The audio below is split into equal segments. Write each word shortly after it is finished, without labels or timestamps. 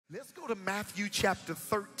Let's go to Matthew chapter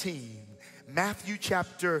 13, Matthew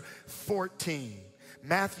chapter 14,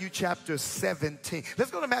 Matthew chapter 17.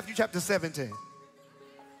 Let's go to Matthew chapter 17.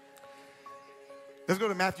 Let's go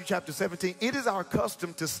to Matthew chapter 17. It is our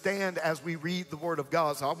custom to stand as we read the word of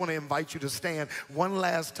God. So I want to invite you to stand one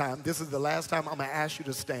last time. This is the last time I'm going to ask you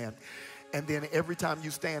to stand. And then every time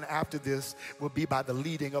you stand after this will be by the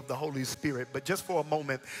leading of the Holy Spirit. But just for a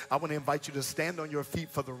moment, I want to invite you to stand on your feet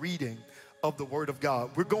for the reading of the word of God.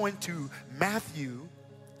 We're going to Matthew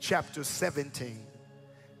chapter 17.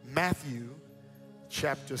 Matthew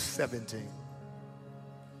chapter 17.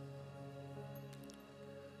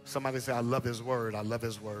 Somebody say, I love his word. I love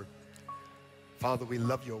his word. Father, we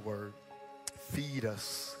love your word. Feed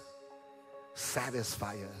us,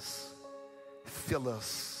 satisfy us, fill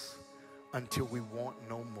us until we want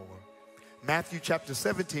no more. Matthew chapter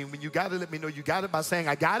 17. When you got it, let me know you got it by saying,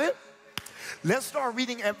 I got it. Let's start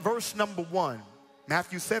reading at verse number 1.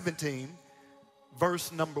 Matthew 17,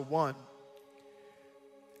 verse number 1.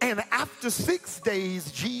 And after 6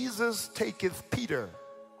 days, Jesus taketh Peter.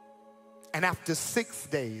 And after 6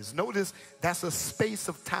 days, notice that's a space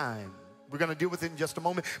of time. We're going to deal with it in just a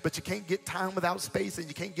moment, but you can't get time without space, and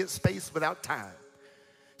you can't get space without time.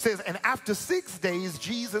 It says, and after 6 days,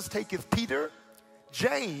 Jesus taketh Peter,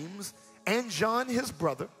 James, and John his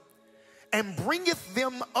brother, and bringeth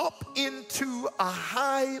them up into a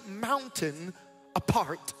high mountain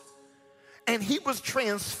apart. And he was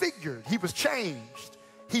transfigured. He was changed.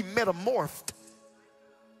 He metamorphed.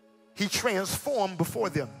 He transformed before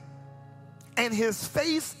them. And his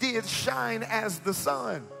face did shine as the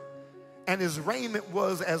sun, and his raiment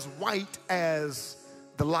was as white as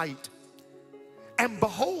the light. And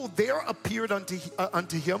behold, there appeared unto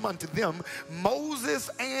them, Moses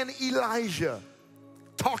and Elijah,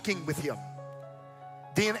 talking with him.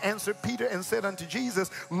 Then answered Peter and said unto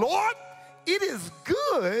Jesus, Lord, it is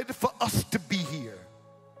good for us to be here.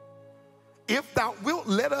 If thou wilt,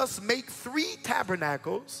 let us make 3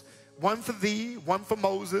 tabernacles, one for thee, one for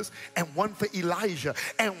Moses, and one for Elijah.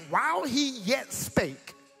 And while he yet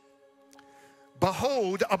spake,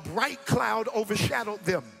 behold, a bright cloud overshadowed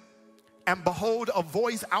them. And behold, a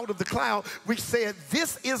voice out of the cloud which said,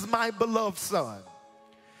 This is my beloved Son,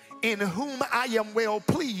 in whom I am well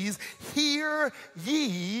pleased. Hear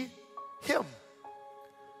ye him.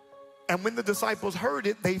 And when the disciples heard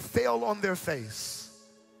it, they fell on their face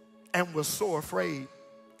and were sore afraid.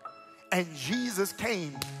 And Jesus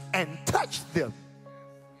came and touched them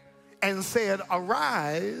and said,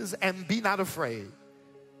 Arise and be not afraid.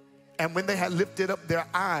 And when they had lifted up their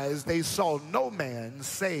eyes, they saw no man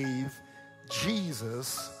save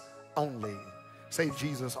Jesus only. Save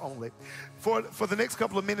Jesus only. For the next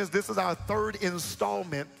couple of minutes, this is our 3rd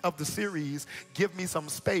installment of the series, Give Me Some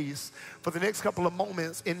Space. For the next couple of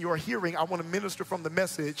moments in your hearing, I want to minister from the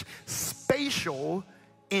message, Spatial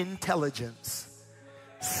Intelligence.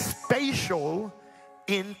 Spatial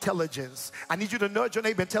intelligence. I need you to nudge your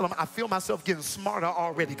neighbor and tell them, I feel myself getting smarter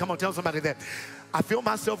already. Come on, tell somebody that. I feel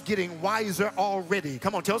myself getting wiser already.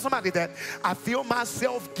 Come on, tell somebody that. I feel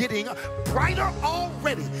myself getting brighter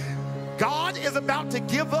already. God is about to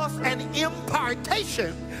give us an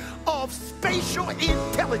impartation of spatial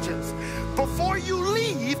intelligence. Before you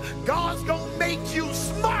leave, God's going to make you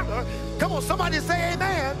smarter. Come on, somebody say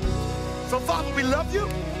amen. So, Father, we love you,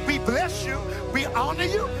 we bless you, we honor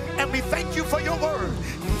you, and we thank you for your word.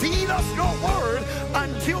 Feed us your word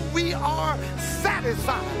until we are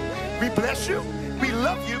satisfied. We bless you, we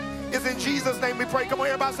love you. It's in Jesus' name we pray. Come on,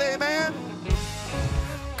 everybody say amen.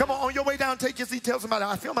 Come on your way down, take your seat, tell somebody,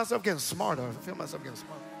 I feel myself getting smarter. I feel myself getting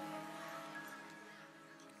smarter.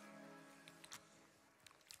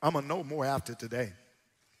 I'm going to know more after today.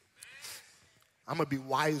 I'm going to be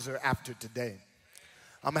wiser after today.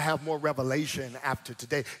 I'm going to have more revelation after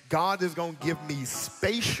today. God is going to give me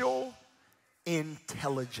spatial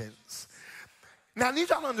intelligence. Now, I need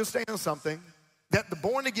y'all to understand something, that the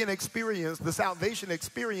born-again experience, the salvation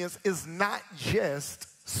experience, is not just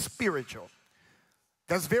spiritual.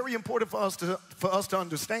 That's very important for us to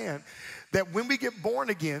understand that when we get born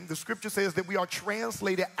again, the scripture says that we are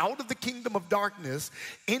translated out of the kingdom of darkness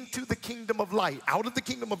into the kingdom of light, out of the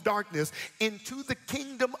kingdom of darkness into the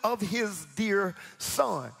kingdom of his dear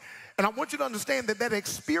Son. And I want you to understand that that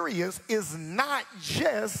experience is not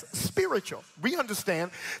just spiritual. We understand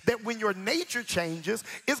that when your nature changes,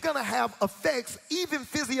 it's going to have effects even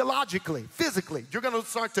physiologically, physically. You're going to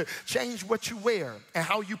start to change what you wear and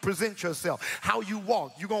how you present yourself, how you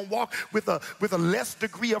walk. You're going to walk with a less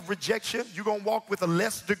degree of rejection. You're going to walk with a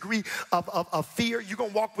less degree of fear. You're going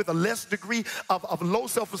to walk with a less degree of low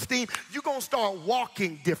self-esteem. You're going to start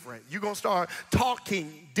walking different. You're going to start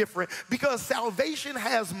talking different because salvation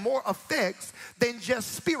has more effects than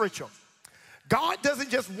just spiritual. God doesn't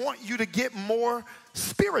just want you to get more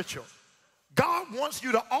spiritual. God wants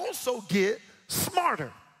you to also get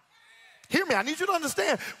smarter. Hear me, I need you to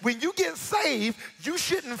understand, when you get saved, you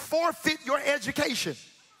shouldn't forfeit your education.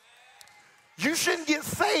 You shouldn't get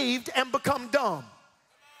saved and become dumb.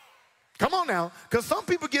 Come on now, because some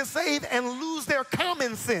people get saved and lose their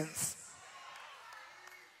common sense.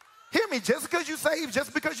 Hear me, just because you're saved,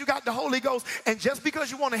 just because you got the Holy Ghost, and just because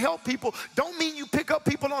you want to help people, don't mean you pick up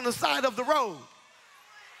people on the side of the road.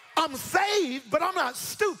 I'm saved, but I'm not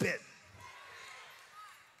stupid.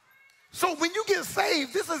 So when you get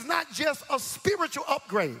saved, this is not just a spiritual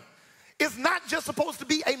upgrade. It's not just supposed to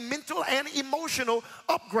be a mental and emotional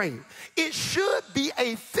upgrade. It should be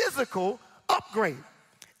a physical upgrade.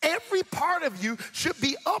 Every part of you should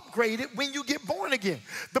be upgraded when you get born again.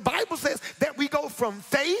 The Bible says that we go from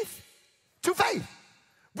faith to faith.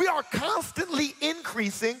 We are constantly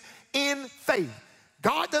increasing in faith.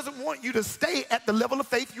 God doesn't want you to stay at the level of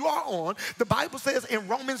faith you are on. The Bible says in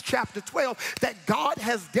Romans chapter 12 that God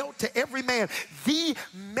has dealt to every man the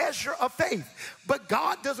measure of faith. But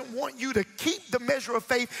God doesn't want you to keep the measure of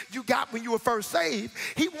faith you got when you were first saved.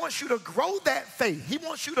 He wants you to grow that faith. He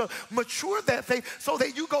wants you to mature that faith so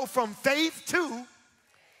that you go from faith to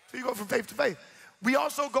faith. We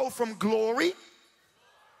also go from glory,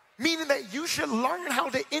 meaning that you should learn how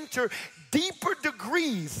to enter deeper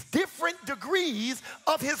degrees, different degrees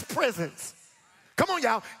of his presence. Come on,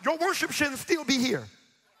 y'all. Your worship shouldn't still be here.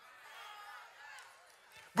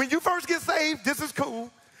 When you first get saved, this is cool.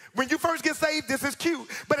 When you first get saved, this is cute.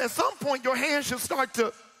 But at some point, your hands should start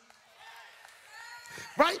to,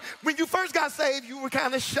 right? When you first got saved, you were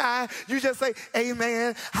kind of shy. You just say,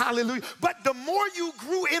 amen, hallelujah. But the more you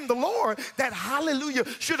grew in the Lord, that hallelujah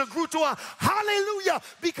should have grew to a hallelujah,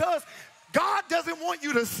 because God doesn't want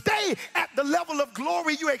you to stay at the level of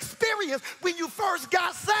glory you experienced when you first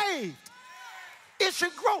got saved. It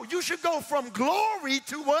should grow. You should go from glory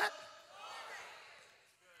to what?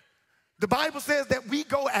 The Bible says that we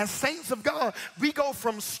go as saints of God, we go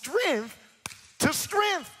from strength to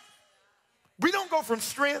strength. We don't go from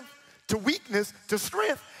strength to weakness to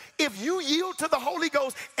strength. If you yield to the Holy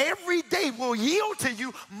Ghost, every day will yield to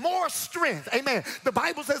you more strength. Amen. The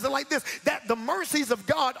Bible says it like this, that the mercies of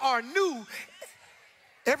God are new.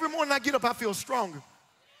 Every morning I get up, I feel stronger.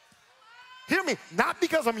 Hear me, not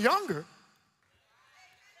because I'm younger,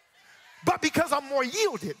 but because I'm more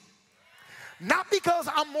yielded. Not because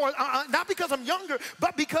I'm younger,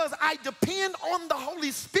 but because I depend on the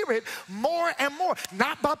Holy Spirit more and more.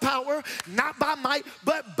 Not by power, not by might,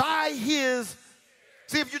 but by his.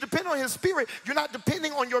 See, if you depend on his spirit, you're not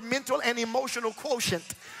depending on your mental and emotional quotient.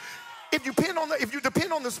 If you depend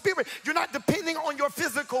on the spirit, you're not depending on your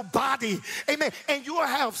physical body. Amen. And you will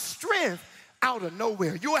have strength out of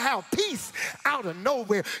nowhere. You will have peace out of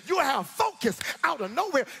nowhere. You will have focus out of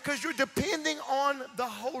nowhere because you're depending on the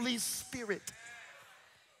Holy Spirit.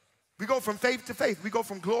 We go from faith to faith. We go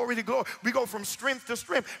from glory to glory. We go from strength to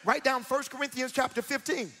strength. Write down 1 Corinthians chapter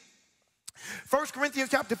 15. 1 Corinthians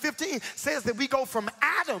chapter 15 says that we go from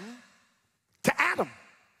Adam to Adam.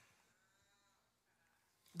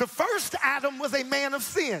 The first Adam was a man of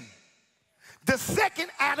sin. The second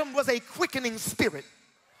Adam was a quickening spirit.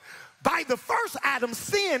 By the first Adam,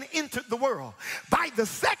 sin entered the world. By the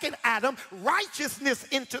second Adam, righteousness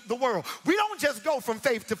entered the world. We don't just go from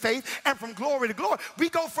faith to faith and from glory to glory. We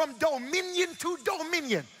go from dominion to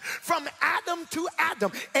dominion, from Adam to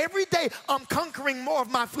Adam. Every day, I'm conquering more of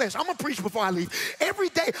my flesh. I'm going to preach before I leave. Every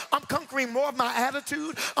day, I'm conquering more of my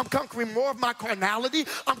attitude. I'm conquering more of my carnality.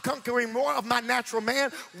 I'm conquering more of my natural man.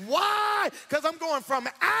 Why? Because I'm going from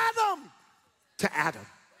Adam to Adam.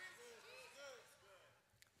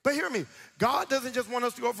 But hear me, God doesn't just want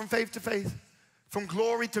us to go from faith to faith, from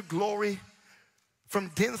glory to glory, from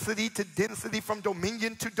density to density, from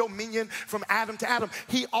dominion to dominion, from Adam to Adam.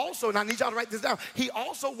 He also, and I need y'all to write this down, he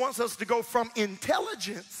also wants us to go from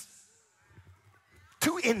intelligence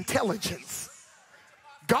to intelligence.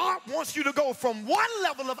 God wants you to go from one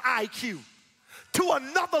level of IQ to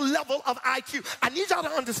another level of IQ. I need y'all to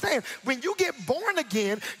understand, when you get born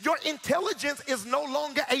again, your intelligence is no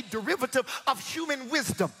longer a derivative of human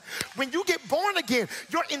wisdom. When you get born again,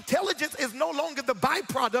 your intelligence is no longer the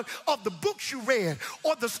byproduct of the books you read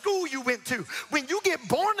or the school you went to. When you get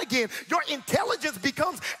born again, your intelligence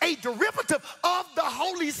becomes a derivative of the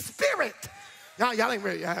Holy Spirit. Y'all ain't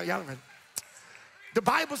ready. Y'all ain't ready. The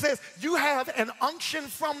Bible says you have an unction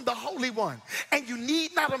from the Holy One, and you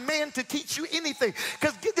need not a man to teach you anything.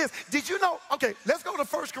 Because get this, did you know? Okay, let's go to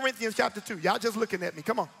 1 Corinthians chapter 2. Y'all just looking at me.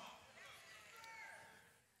 Come on.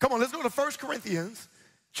 Come on, let's go to 1 Corinthians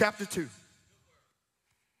chapter 2.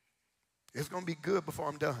 It's going to be good before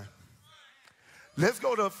I'm done. Let's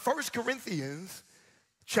go to 1 Corinthians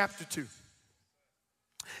chapter 2.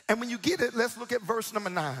 And when you get it, let's look at verse number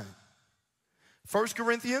 9. 1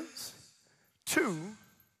 Corinthians 2,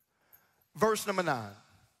 verse number 9.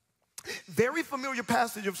 Very familiar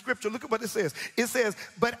passage of scripture. Look at what it says. It says,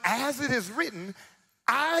 but as it is written,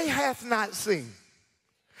 eye hath not seen,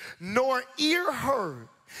 nor ear heard,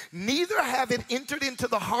 neither have it entered into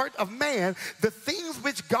the heart of man the things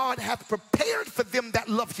which God hath prepared for them that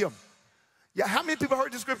love him. Yeah, how many people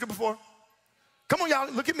heard this scripture before? Come on,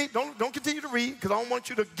 y'all, look at me. Don't continue to read, because I don't want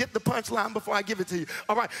you to get the punchline before I give it to you.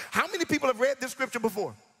 All right, how many people have read this scripture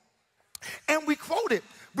before? And we quote it.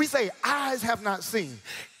 We say, eyes have not seen,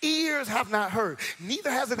 ears have not heard,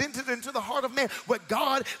 neither has it entered into the heart of man what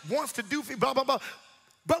God wants to do for you, blah, blah, blah.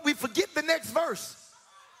 But we forget the next verse.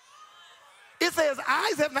 It says,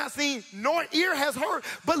 eyes have not seen, nor ear has heard.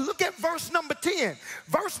 But look at verse number 10.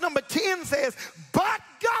 Verse number 10 says, but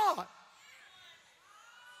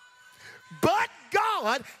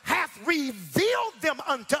God hath revealed them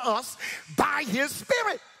unto us by his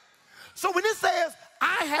Spirit. So when it says,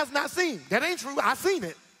 eye has not seen, that ain't true. I've seen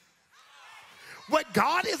it. What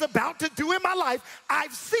God is about to do in my life,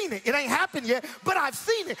 I've seen it. It ain't happened yet, but I've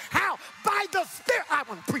seen it. How? By the Spirit. I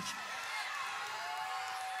want to preach.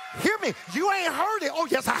 Hear me. You ain't heard it. Oh,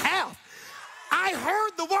 yes, I have. I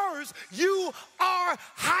heard the words, you are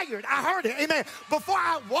hired. I heard it. Amen. Before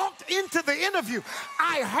I walked into the interview,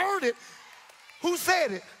 I heard it. Who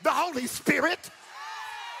said it? The Holy Spirit.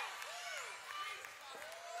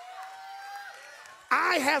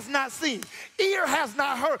 Eye has not seen, ear has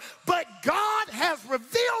not heard, but God has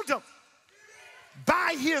revealed them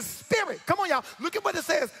by his Spirit. Come on, y'all. Look at what it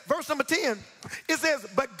says. Verse number 10. It says,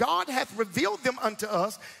 but God hath revealed them unto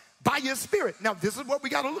us by his Spirit. Now, this is what we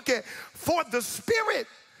got to look at. For the Spirit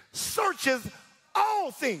searches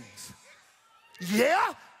all things.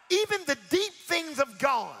 Yeah, even the deep things of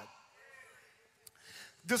God.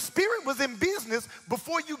 The Spirit was in business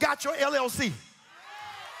before you got your LLC.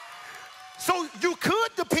 So you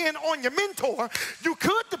could depend on your mentor, you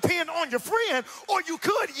could depend on your friend, or you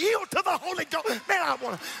could yield to the Holy Ghost. Man, I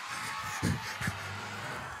want to.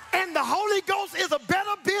 And the Holy Ghost is a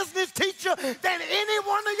better business teacher than any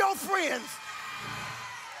one of your friends.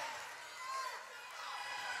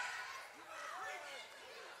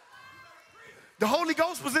 The Holy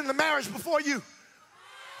Ghost was in the marriage before you.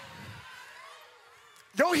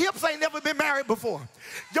 Your hips ain't never been married before.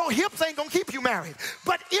 Your hips ain't gonna keep you married.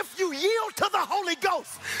 But if you yield to the Holy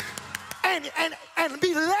Ghost and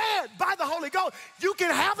be led by the Holy Ghost, you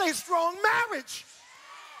can have a strong marriage.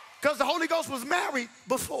 Because the Holy Ghost was married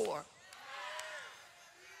before.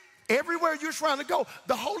 Everywhere you're trying to go,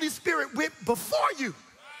 the Holy Spirit went before you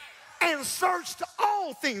and searched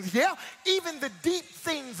all things. Yeah, even the deep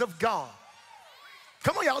things of God.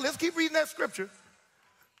 Come on, y'all, let's keep reading that scripture.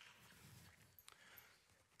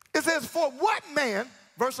 It says, for what man,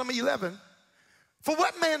 verse number 11, for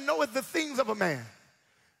what man knoweth the things of a man?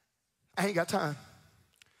 I ain't got time.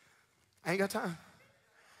 I ain't got time.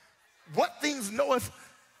 What things knoweth?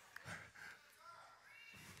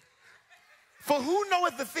 For who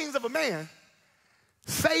knoweth the things of a man,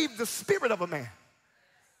 save the spirit of a man?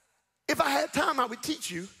 If I had time, I would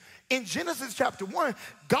teach you. In Genesis chapter 1,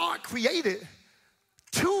 God created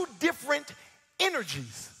two different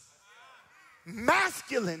energies.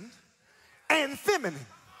 Masculine and feminine.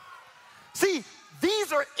 See,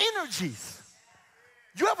 these are energies.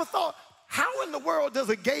 You ever thought, how in the world does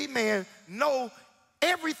a gay man know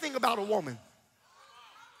everything about a woman?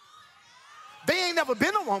 They ain't never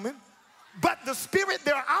been a woman, but the spirit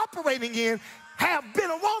they're operating in have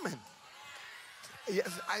been a woman.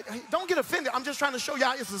 Yes, don't get offended. I'm just trying to show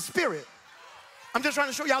y'all it's a spirit. I'm just trying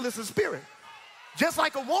to show y'all it's a spirit. Just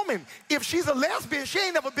like a woman, if she's a lesbian, she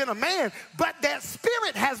ain't never been a man, but that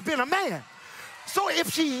spirit has been a man. So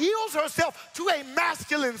if she yields herself to a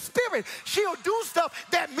masculine spirit, she'll do stuff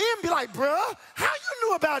that men be like, bruh, how you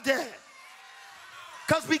knew about that?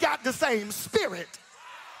 Because we got the same spirit.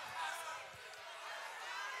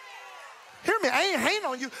 Hear me, I ain't hating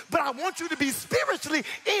on you, but I want you to be spiritually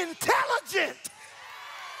intelligent.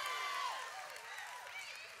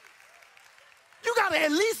 You got to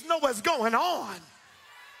at least know what's going on.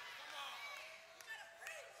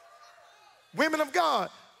 Women of God,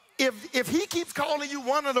 if he keeps calling you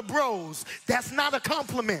one of the bros, that's not a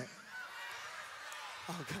compliment.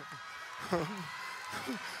 Okay.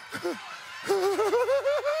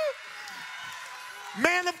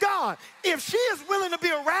 Man of God, if she is willing to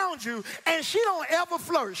be around you and she don't ever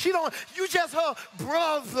flirt, you just her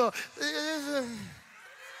brother.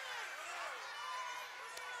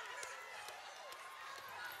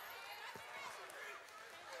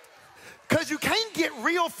 Because you can't get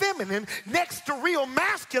real feminine next to real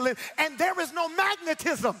masculine, and there is no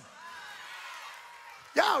magnetism.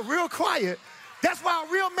 Y'all real quiet. That's why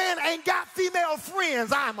a real man ain't got female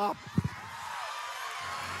friends. I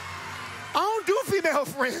don't do female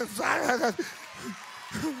friends.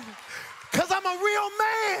 Because I'm a real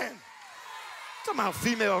man. I'm talking about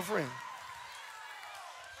female friends.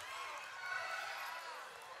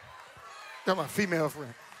 Talking about female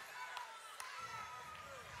friends.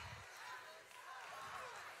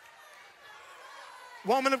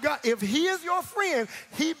 Woman of God, if he is your friend,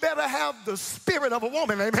 he better have the spirit of a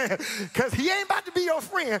woman, amen. Because he ain't about to be your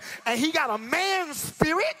friend and he got a man's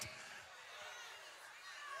spirit.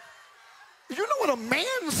 You know what a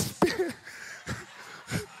man's spirit?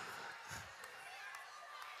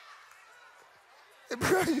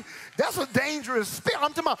 That's a dangerous spirit.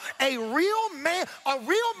 I'm talking about a real man. A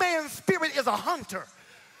real man's spirit is a hunter.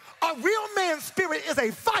 A real man's spirit is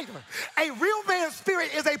a fighter. A real man's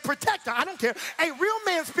spirit is a protector. I don't care. A real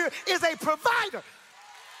man's spirit is a provider.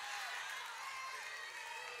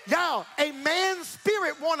 Y'all, a man's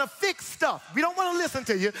spirit want to fix stuff. We don't want to listen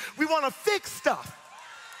to you. We want to fix stuff.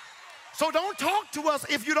 So don't talk to us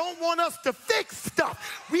if you don't want us to fix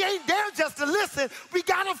stuff. We ain't there just to listen. We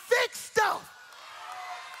got to fix stuff.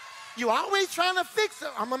 You always trying to fix it.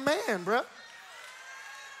 I'm a man, bro.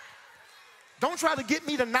 Don't try to get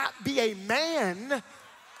me to not be a man.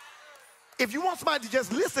 If you want somebody to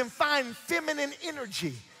just listen, find feminine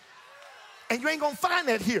energy. And you ain't going to find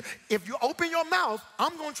that here. If you open your mouth,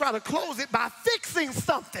 I'm going to try to close it by fixing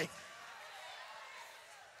something.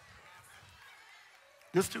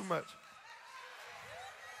 It's too much.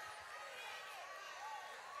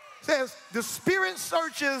 It says, the Spirit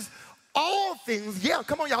searches all things. Yeah,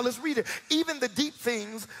 come on, y'all, let's read it. Even the deep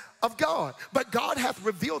things of God. But God hath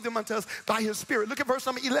revealed them unto us by his Spirit. Look at verse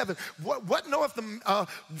number 11.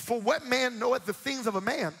 For what man knoweth the things of a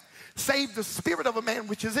man, save the spirit of a man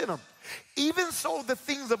which is in him? Even so the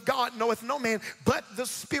things of God knoweth no man, but the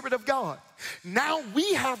Spirit of God. Now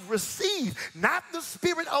we have received not the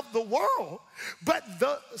spirit of the world, but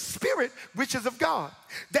the Spirit which is of God.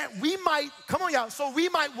 That we might, come on, y'all, so we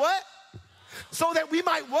might what? So that we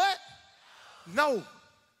might what? No.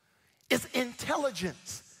 It's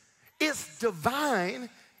intelligence. It's divine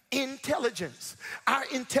intelligence. Our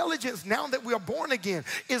intelligence, now that we are born again,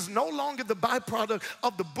 is no longer the byproduct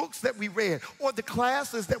of the books that we read or the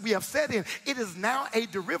classes that we have sat in. It is now a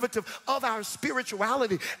derivative of our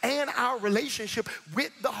spirituality and our relationship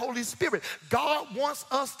with the Holy Spirit. God wants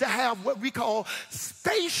us to have what we call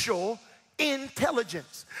spatial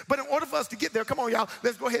intelligence. But in order for us to get there, come on, y'all,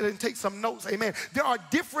 let's go ahead and take some notes. Amen. There are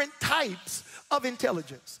different types of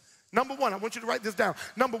intelligence. Number one, I want you to write this down.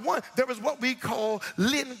 Number one, there is what we call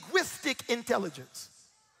linguistic intelligence.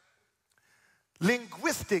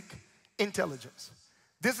 Linguistic intelligence.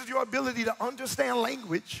 This is your ability to understand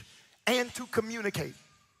language and to communicate.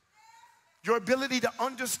 Your ability to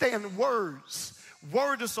understand words,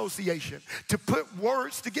 word association, to put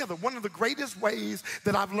words together. One of the greatest ways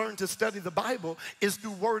that I've learned to study the Bible is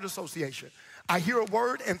through word association. I hear a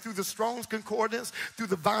word, and through the Strong's Concordance, through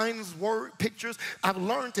the Vine's word pictures, I've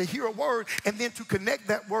learned to hear a word and then to connect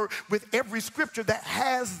that word with every scripture that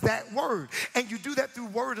has that word. And you do that through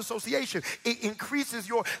word association. It increases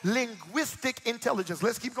your linguistic intelligence.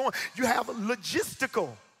 Let's keep going. You have logistical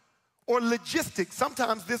or logistics.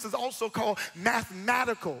 Sometimes this is also called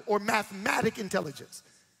mathematical or mathematic intelligence.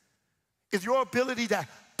 It's your ability to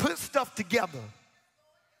put stuff together.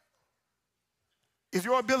 Is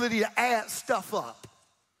your ability to add stuff up.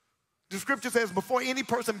 The scripture says before any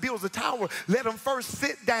person builds a tower, let them first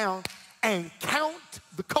sit down and count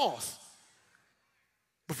the cost.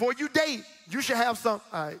 Before you date, you should have some,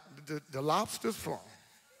 all right, the lobster's 4.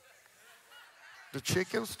 The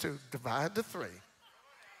chickens 2, divide the 3.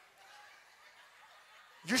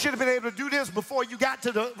 You should have been able to do this before you got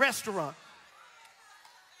to the restaurant.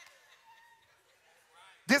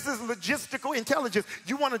 This is logistical intelligence.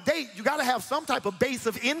 You want to date, you got to have some type of base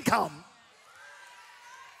of income.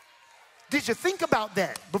 Did you think about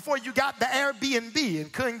that before you got the Airbnb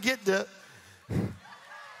and couldn't get the...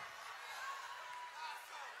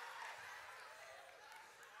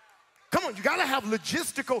 Come on, you got to have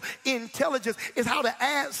logistical intelligence. It's how to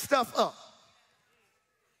add stuff up.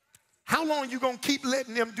 How long you going to keep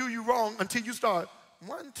letting them do you wrong until you start,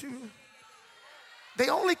 1, 2... They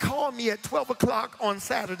only call me at 12 o'clock on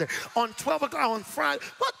Saturday. On 12 o'clock on Friday.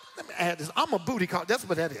 What? Let me add this. I'm a booty call. That's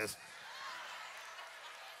what that is.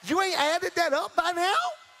 You ain't added that up by now?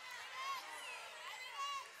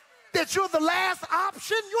 That you're the last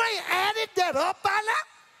option? You ain't added that up by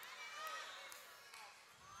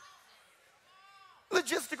now?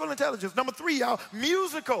 Logistical intelligence. Number 3, y'all,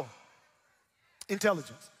 musical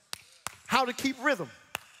intelligence. How to keep rhythm.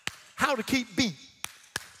 How to keep beat.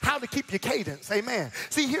 How to keep your cadence, amen.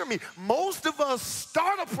 See, hear me. Most of us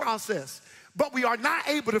start a process, but we are not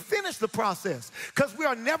able to finish the process because we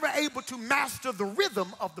are never able to master the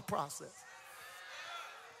rhythm of the process.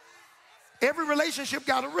 Every relationship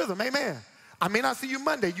got a rhythm, amen. I may not see you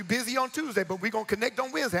Monday, you busy on Tuesday, but we're going to connect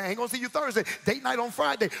on Wednesday. I ain't going to see you Thursday, date night on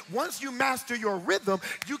Friday. Once you master your rhythm,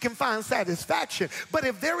 you can find satisfaction. But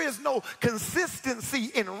if there is no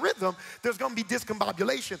consistency in rhythm, there's going to be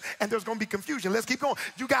discombobulation and there's going to be confusion. Let's keep going.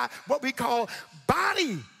 You got what we call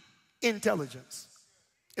body intelligence.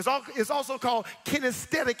 It's also called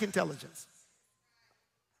kinesthetic intelligence.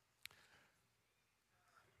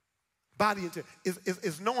 Body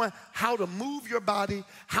is knowing how to move your body,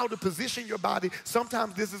 how to position your body.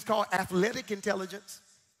 Sometimes this is called athletic intelligence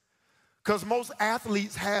because most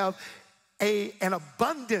athletes have an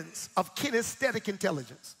abundance of kinesthetic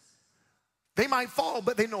intelligence. They might fall,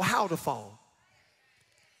 but they know how to fall.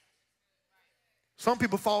 Some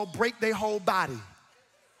people fall, break their whole body.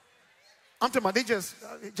 I'm talking about they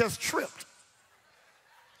just tripped.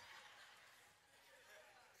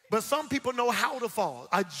 But some people know how to fall.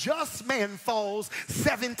 A just man falls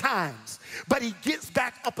 7 times, but he gets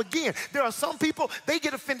back up again. There are some people, they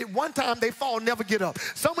get offended one time, they fall, never get up.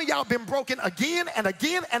 Some of y'all been broken again and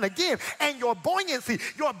again and again, and your buoyancy,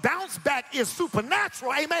 your bounce back is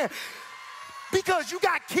supernatural, amen, because you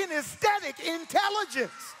got kinesthetic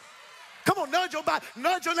intelligence. Come on, nudge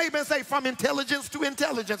your neighbor and say, from intelligence to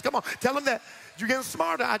intelligence. Come on, tell them that. You're getting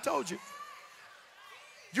smarter, I told you.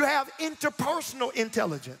 You have interpersonal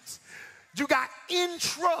intelligence. You got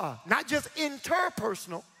intra, not just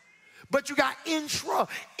interpersonal, but you got intra.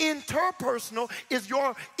 Interpersonal is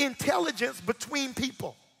your intelligence between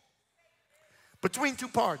people, between 2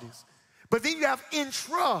 parties. But then you have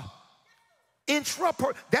intra.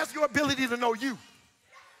 That's your ability to know you.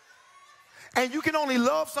 And you can only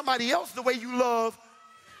love somebody else the way you love.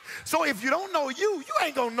 So if you don't know you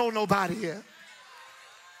ain't gonna know nobody here.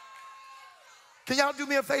 Can y'all do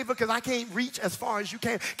me a favor? Because I can't reach as far as you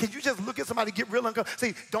can. Can you just look at somebody, get real uncomfortable?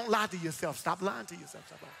 Say, don't lie to yourself. Stop lying to yourself.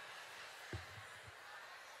 Stop lying.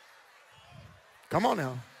 Come on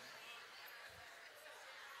now.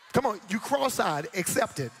 Come on. You cross-eyed,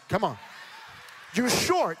 accept it. Come on. You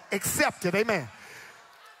short, accept it. Amen.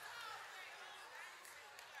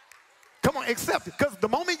 Come on, accept it. Because the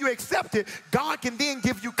moment you accept it, God can then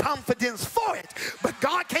give you confidence for it. But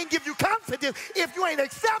God can't give you confidence if you ain't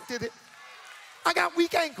accepted it. I got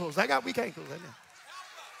weak ankles. Amen.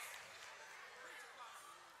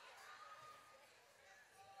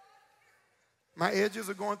 My edges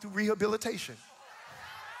are going through rehabilitation.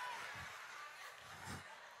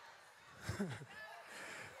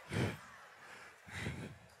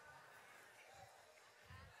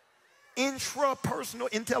 Intrapersonal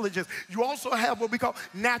intelligence. You also have what we call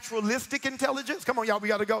naturalistic intelligence. Come on, y'all, we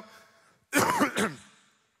got to go.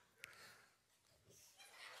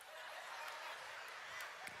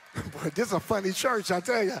 Boy, this is a funny church, I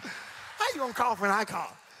tell you. How you gonna cough when I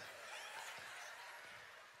cough?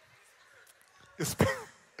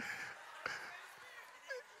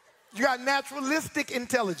 You got naturalistic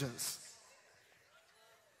intelligence.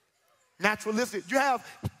 Naturalistic. You have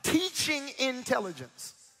teaching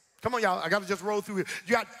intelligence. Come on, y'all. I got to just roll through it.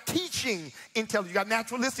 You got teaching intelligence. You got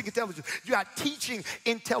naturalistic intelligence. You got teaching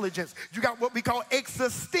intelligence. You got what we call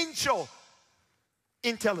existential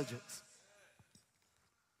intelligence.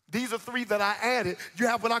 These are 3 that I added. You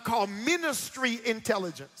have what I call ministry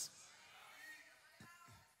intelligence.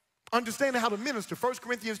 Understanding how to minister. 1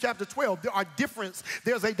 Corinthians chapter 12, there are difference.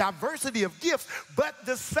 There's a diversity of gifts, but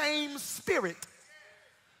the same Spirit.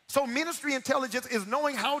 So ministry intelligence is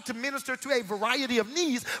knowing how to minister to a variety of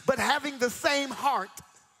needs, but having the same heart,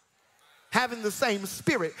 having the same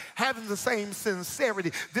spirit, having the same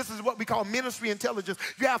sincerity. This is what we call ministry intelligence.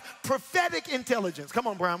 You have prophetic intelligence. Come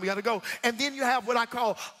on, Brian, we got to go. And then you have what I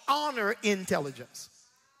call honor intelligence.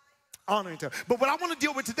 Honor intelligence. But what I want to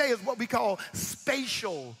deal with today is what we call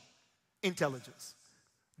spatial intelligence.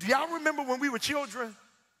 Do y'all remember when we were children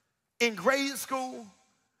in grade school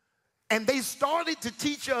and they started to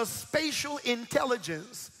teach us spatial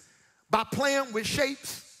intelligence by playing with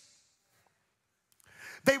shapes?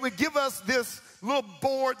 They would give us this little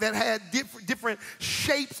board that had different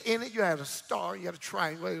shapes in it. You had a star, you had a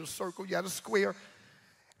triangle, you had a circle, you had a square.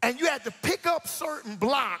 And you had to pick up certain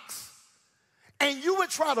blocks and you would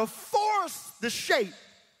try to force the shape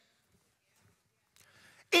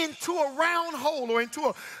into a round hole or into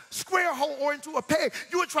a square hole or into a peg.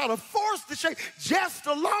 You would try to force the shape just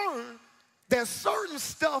to learn that certain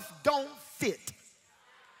stuff don't fit.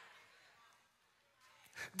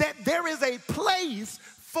 That there is a place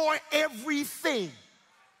for everything.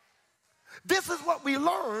 This is what we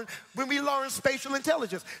learn when we learn spatial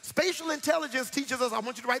intelligence. Spatial intelligence teaches us, I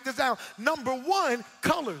want you to write this down, number one,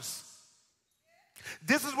 colors.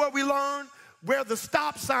 This is what we learn where the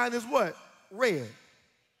stop sign is what? Red.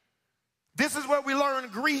 This is where we learn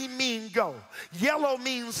green means go. Yellow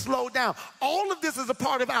means slow down. All of this is a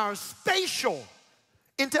part of our spatial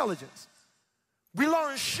intelligence. We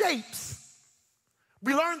learn shapes.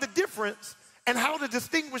 We learn the difference and how to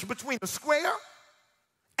distinguish between a square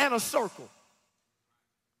and a circle.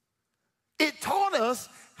 It taught us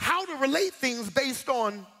how to relate things based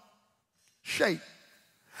on shape.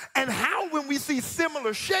 And how, when we see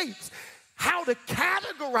similar shapes, how to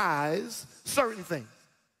categorize certain things.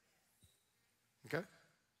 Okay?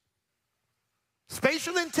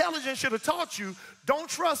 Spatial intelligence should have taught you, don't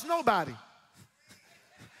trust nobody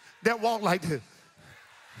that walk like this.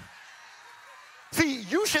 See,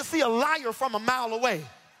 you should see a liar from a mile away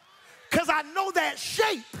because I know that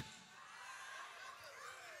shape.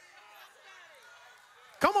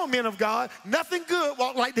 Come on, men of God. Nothing good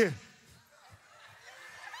walk like this.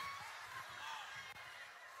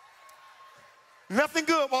 Nothing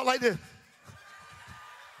good walk like this.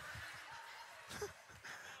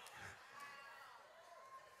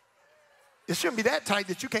 It shouldn't be that tight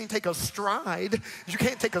that you can't take a stride. You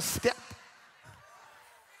can't take a step.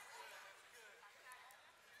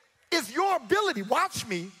 It's your ability, watch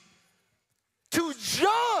me, to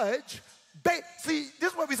judge. See,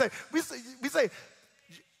 this is what we say. We say,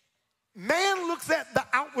 man looks at the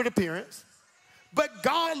outward appearance, but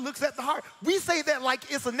God looks at the heart. We say that like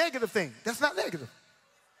it's a negative thing. That's not negative.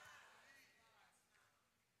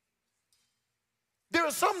 There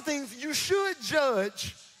are some things you should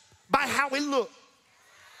judge by how it looks.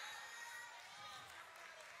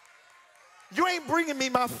 You ain't bringing me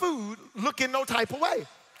my food looking no type of way.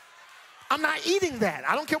 I'm not eating that.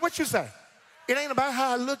 I don't care what you say. It ain't about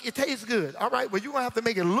how I look. It tastes good. All right, well, you're going to have to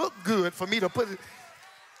make it look good for me to put it.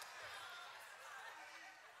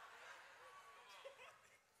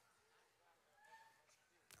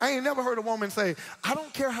 I ain't never heard a woman say, I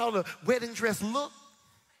don't care how the wedding dress look.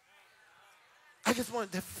 I just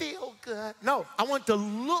want it to feel good. No, I want it to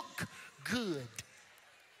look good.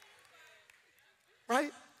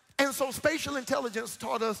 Right? And so spatial intelligence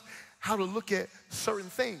taught us how to look at certain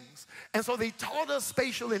things. And so they taught us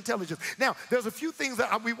spatial intelligence. Now, there's a few things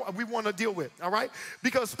that we want to deal with, all right?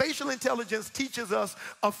 Because spatial intelligence teaches us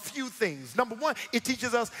a few things. Number one, it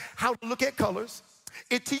teaches us how to look at colors.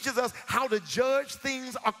 It teaches us how to judge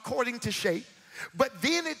things according to shape. But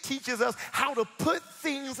then it teaches us how to put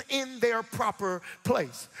things in their proper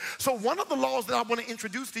place. So one of the laws that I want to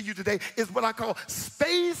introduce to you today is what I call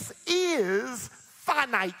space is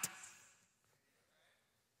finite.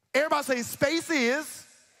 Everybody say space is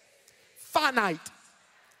finite,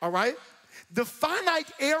 all right? The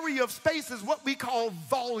finite area of space is what we call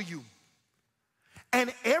volume.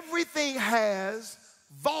 And everything has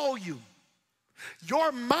volume.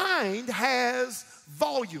 Your mind has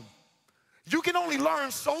volume. You can only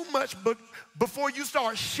learn so much before you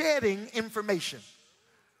start shedding information,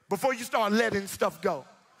 before you start letting stuff go.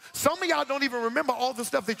 Some of y'all don't even remember all the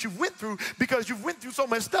stuff that you went through because you've went through so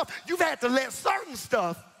much stuff. You've had to let certain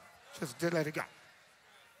stuff just let it go.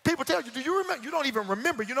 People tell you, do you remember? You don't even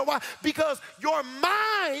remember. You know why? Because your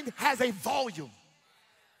mind has a volume.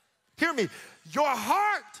 Hear me. Your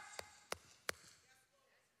heart,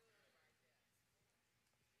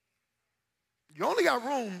 you only got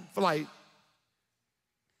room for like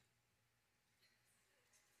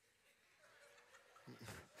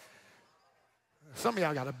some of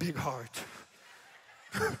y'all got a big heart.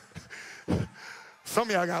 Some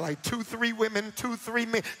of y'all got like 2, 3 women, 2, 3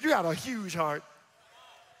 men. You got a huge heart.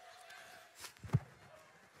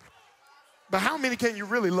 But how many can you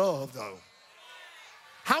really love, though?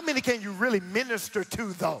 How many can you really minister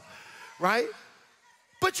to, though? Right?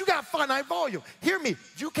 But you got finite volume. Hear me.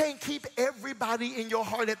 You can't keep everybody in your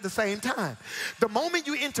heart at the same time. The moment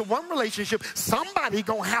you enter one relationship, somebody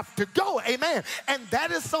gonna have to go. Amen. And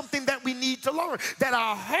that is something that we need to learn, that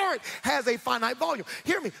our heart has a finite volume.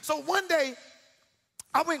 Hear me. So one day,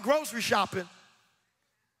 I went grocery shopping,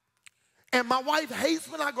 and my wife hates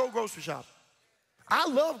when I go grocery shopping. I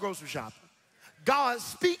love grocery shopping. God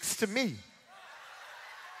speaks to me.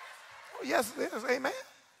 Oh, yes, it is. Amen.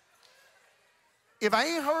 If I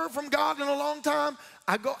ain't heard from God in a long time,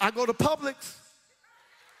 I go to Publix.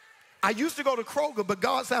 I used to go to Kroger, but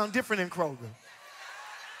God sounds different in Kroger.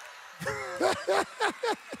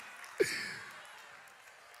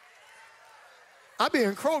 I be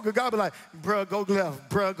in Kroger, God be like, bruh, go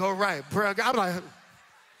left, bruh, go right, bruh. I be like,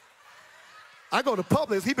 I go to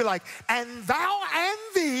Publix, he be like, and thou and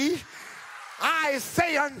thee, I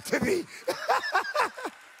say unto thee.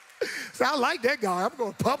 So I like that guy. I'm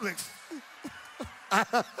going to Publix.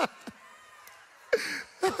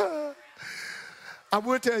 I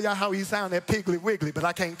would tell y'all how he sounded at Piggly Wiggly, but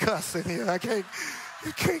I can't cuss in here. I can't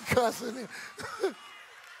cuss in here.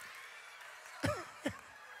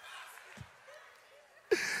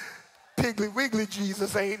 Piggly Wiggly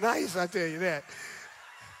Jesus ain't nice, I tell you that.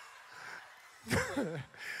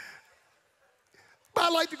 But I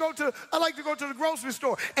like to go to the grocery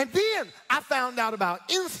store. And then I found out about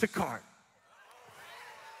Instacart.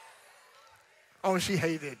 Oh, she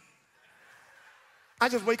hated it. I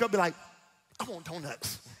just wake up and be like, I want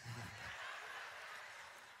donuts.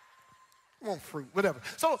 I want fruit, whatever.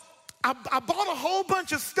 So I bought a whole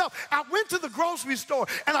bunch of stuff. I went to the grocery store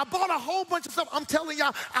and I bought a whole bunch of stuff. I'm telling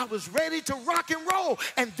y'all, I was ready to rock and roll.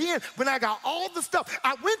 And then when I got all the stuff,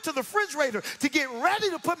 I went to the refrigerator to get ready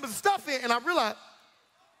to put my stuff in, and I realized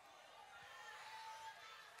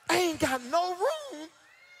I ain't got no room in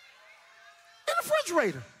the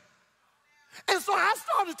refrigerator. And so I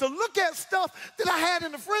started to look at stuff that I had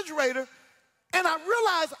in the refrigerator, and I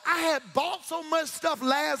realized I had bought so much stuff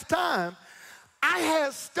last time. I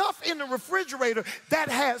had stuff in the refrigerator that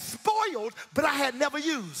had spoiled, but I had never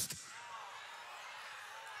used.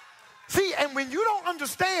 See, and when you don't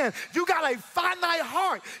understand, you got a finite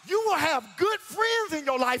heart. You will have good friends in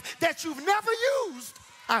your life that you've never used.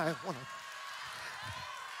 I want to.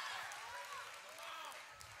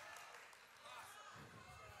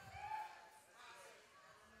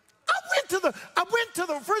 I went to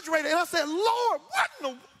the refrigerator and I said, Lord, what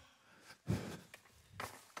in the...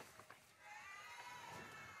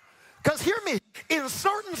 Because hear me, in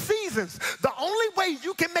certain seasons, the only way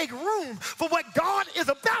you can make room for what God is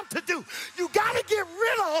about to do, you got to get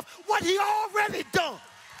rid of what he already done.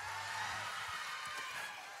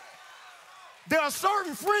 There are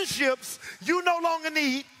certain friendships you no longer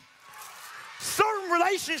need. Certain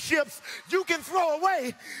relationships you can throw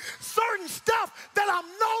away. Certain stuff that I'm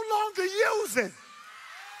no longer using.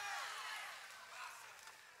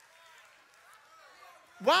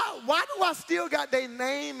 Why do I still got their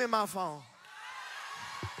name in my phone?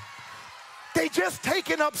 They just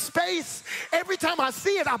taking up space. Every time I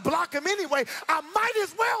see it, I block them anyway. I might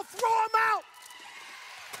as well throw them out.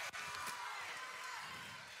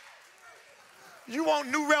 You want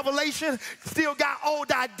new revelation, still got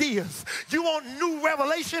old ideas. You want new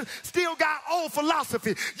revelation, still got old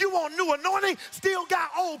philosophy. You want new anointing, still got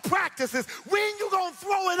old practices. When you gonna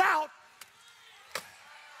throw it out?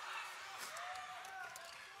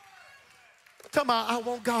 Tell me, I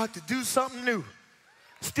want God to do something new.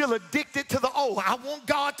 Still addicted to the old. I want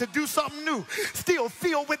God to do something new. Still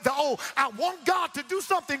filled with the old. I want God to do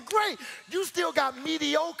something great. You still got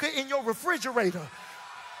mediocre in your refrigerator.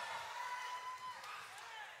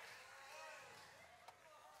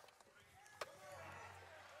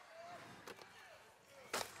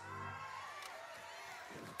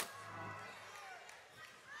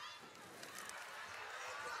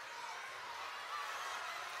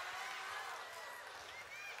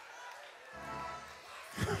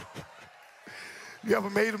 You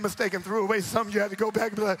ever made a mistake and threw away something, you had to go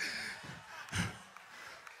back and be like,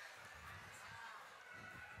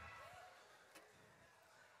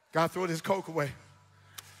 God, throw this Coke away.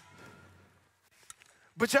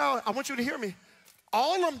 But y'all, I want you to hear me.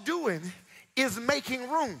 All I'm doing is making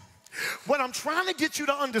room. What I'm trying to get you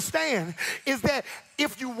to understand is that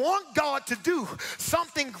if you want God to do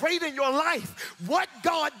something great in your life, what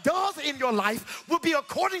God does in your life will be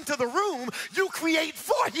according to the room you create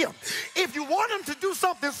for him. If you want him to do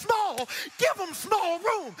something small, give him small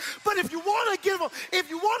room. But if you want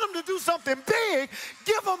him to do something big,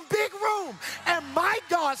 give him big room. And my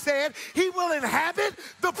God said he will inhabit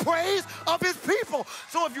the praise of his people.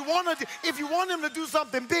 So if you want him to do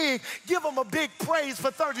something big, give him a big praise for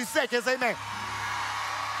 30 seconds. Amen.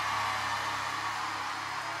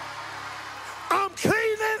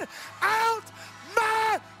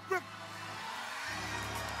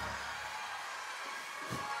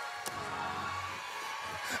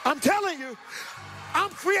 I'm telling you, I'm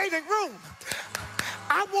creating room.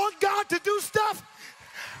 I want God to do stuff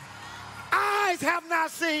eyes have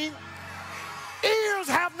not seen, ears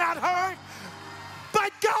have not heard,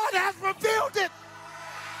 but God has revealed it.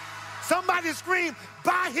 Somebody scream,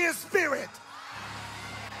 by his Spirit.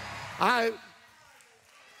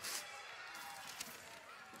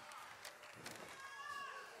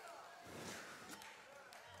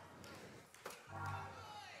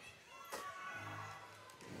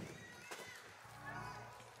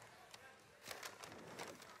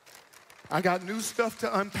 I got new stuff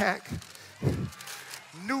to unpack,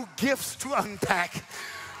 new gifts to unpack,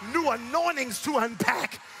 new anointings to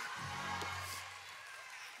unpack.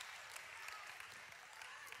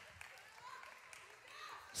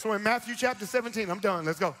 So in Matthew chapter 17, I'm done,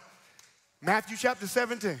 let's go. Matthew chapter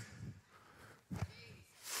 17.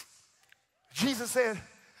 Jesus said,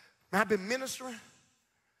 man, I've been ministering.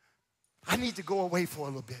 I need to go away for a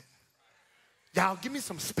little bit. Y'all, give me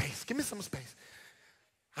some space, give me some space.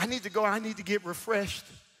 I need to go, I need to get refreshed.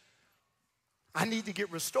 I need to get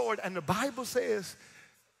restored. And the Bible says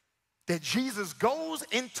that Jesus goes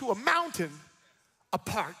into a mountain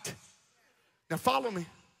apart. Now follow me.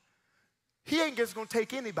 He ain't just gonna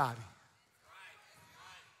take anybody.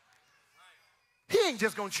 He ain't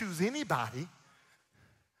just gonna choose anybody.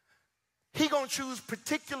 He gonna choose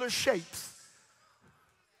particular shapes.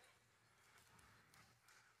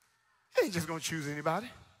 He ain't just gonna choose anybody.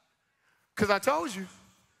 Because I told you,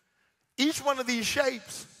 each one of these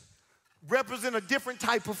shapes represent a different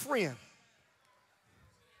type of friend.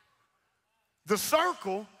 The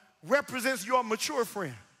circle represents your mature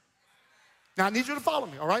friend. Now, I need you to follow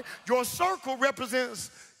me, all right? Your circle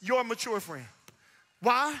represents your mature friend.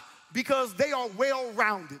 Why? Because they are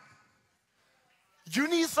well-rounded. You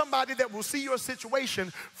need somebody that will see your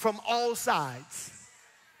situation from all sides.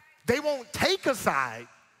 They won't take a side.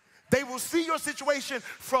 They will see your situation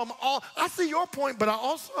from all. I see your point, but I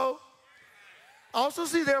also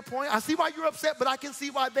see their point. I see why you're upset, but I can see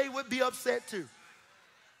why they would be upset too.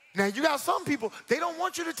 Now, you got some people, they don't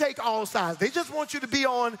want you to take all sides. They just want you to be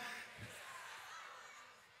on.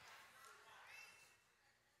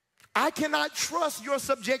 I cannot trust your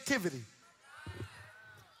subjectivity.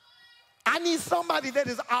 I need somebody that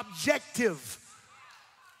is objective.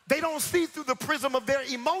 They don't see through the prism of their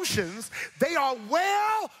emotions. They are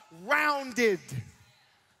well-rounded.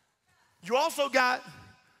 You also got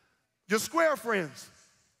your square friends.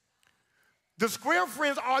 The square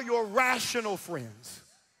friends are your rational friends.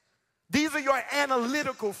 These are your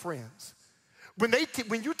analytical friends. When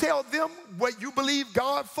you tell them what you believe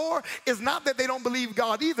God for, it's not that they don't believe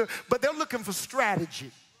God either, but they're looking for strategy.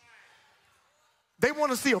 They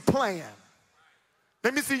want to see a plan.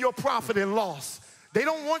 Let me see your profit and loss. They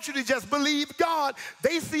don't want you to just believe God.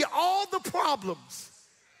 They see all the problems,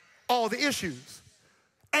 all the issues.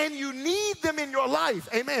 And you need them in your life,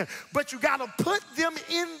 amen. But you got to put them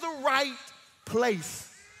in the right place.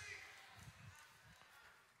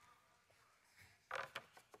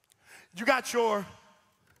 You got your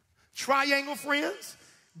triangle friends.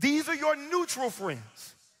 These are your neutral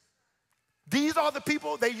friends. These are the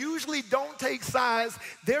people, they usually don't take sides.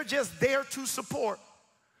 They're just there to support.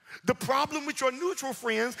 The problem with your neutral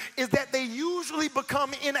friends is that they usually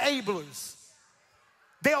become enablers.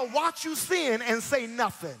 They'll watch you sin and say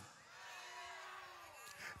nothing.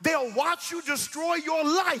 They'll watch you destroy your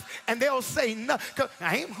life and they'll say nothing.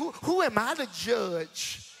 Who am I to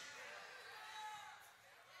judge?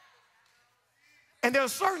 And there are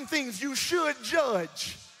certain things you should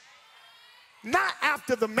judge. Not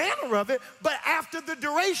after the manner of it, but after the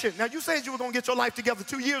duration. Now, you said you were going to get your life together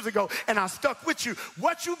 2 years ago, and I stuck with you.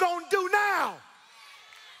 What you going to do now?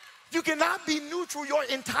 You cannot be neutral your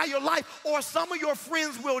entire life, or some of your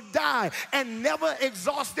friends will die and never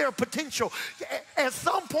exhaust their potential. At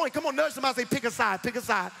some point, come on, nudge somebody, say, pick a side, pick a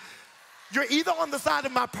side. You're either on the side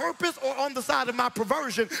of my purpose or on the side of my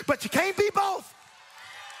perversion, but you can't be both.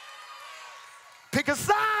 Pick a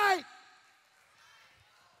side.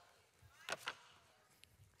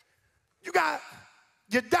 You got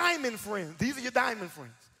your diamond friends. These are your diamond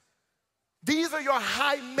friends. These are your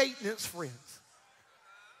high maintenance friends.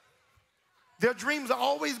 Their dreams are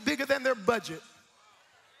always bigger than their budget.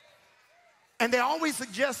 And they always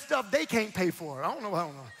suggest stuff they can't pay for. I don't know.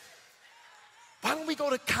 Why don't we go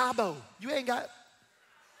to Cabo? You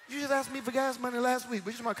just asked me for gas money last week.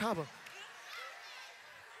 We're just about Cabo.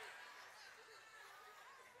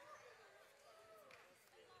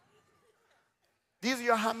 These are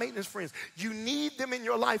your high maintenance friends. You need them in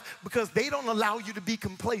your life because they don't allow you to be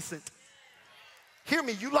complacent. Hear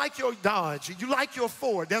me, you like your Dodge, you like your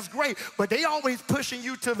Ford, that's great, but they always pushing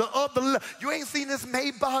you to the other left. You ain't seen this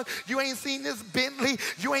Maybach, you ain't seen this Bentley,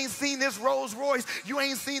 you ain't seen this Rolls Royce, you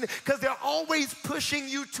ain't seen it, because they're always pushing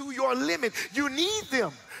you to your limit. You need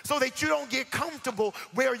them so that you don't get comfortable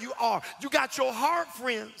where you are. You got your heart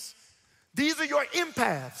friends. These are your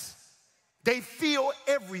empaths. They feel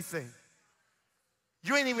everything.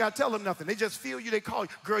 You ain't even got to tell them nothing. They just feel you, they call you.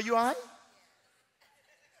 Girl, you all right?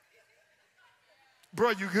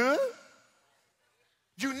 Bro, you good?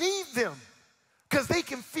 You need them because they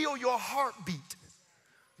can feel your heartbeat,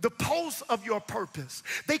 the pulse of your purpose.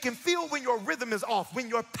 They can feel when your rhythm is off, when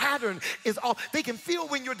your pattern is off. They can feel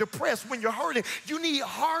when you're depressed, when you're hurting. You need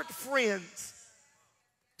heart friends.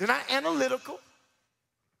 They're not analytical.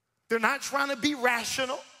 They're not trying to be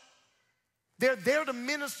rational. They're there to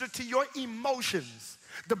minister to your emotions.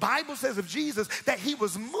 The Bible says of Jesus that he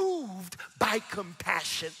was moved by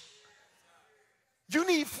compassion. You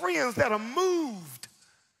need friends that are moved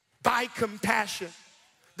by compassion.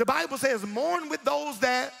 The Bible says, mourn with those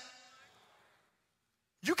that,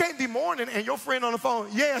 you can't be mourning and your friend on the phone,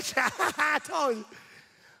 yeah, I told you.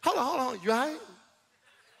 Hold on, you all right?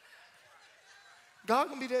 God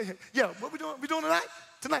gonna be there. Yeah, what we doing? We doing tonight?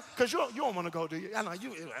 Tonight? Because you don't want to go, do you? I know you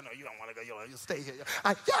don't want to go. You stay here.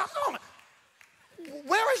 I'm going.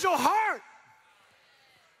 Where is your heart?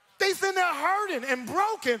 They sitting there hurting and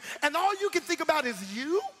broken, and all you can think about is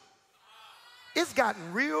you. It's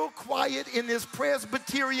gotten real quiet in this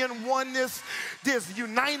Presbyterian oneness, this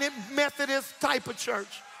United Methodist type of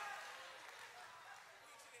church.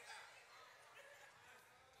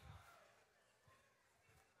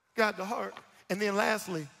 Got the heart. And then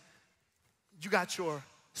lastly, you got your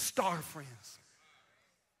star friends.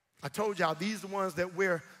 I told y'all, these are the ones that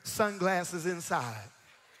wear sunglasses inside.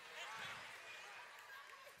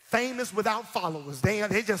 Famous without followers.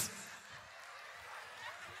 They just...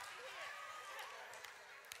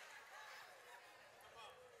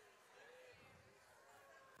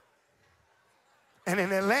 And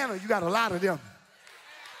in Atlanta, you got a lot of them.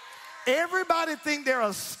 Everybody think they're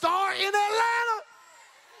a star in Atlanta.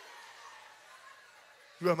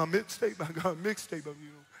 You got my mixtape? I got a mixtape of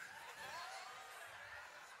you.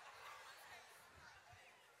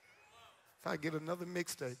 If I get another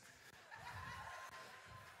mixtape.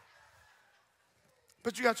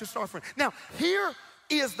 But you got your star friend. Now, here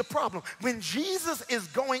is the problem. When Jesus is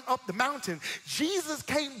going up the mountain, Jesus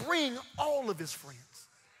can't bring all of his friends.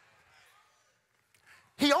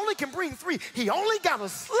 He only can bring 3. He only got a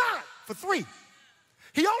slot for 3.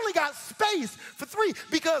 He only got space for 3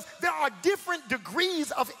 because there are different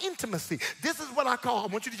degrees of intimacy. This is what I call, I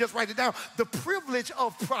want you to just write it down, the privilege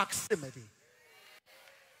of proximity.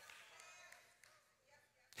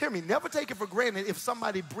 Hear me, never take it for granted if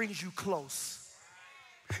somebody brings you close.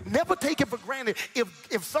 Never take it for granted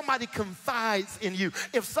if somebody confides in you,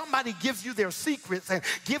 if somebody gives you their secrets and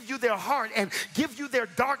give you their heart and give you their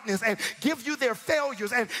darkness and give you their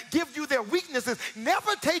failures and give you their weaknesses.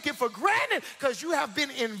 Never take it for granted because you have been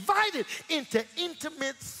invited into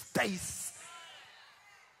intimate space.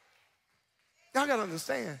 Y'all got to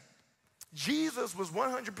understand, Jesus was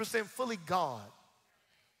 100% fully God,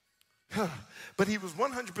 but he was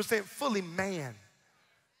 100% fully man.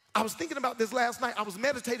 I was thinking about this last night. I was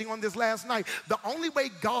meditating on this last night. The only way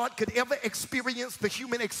God could ever experience the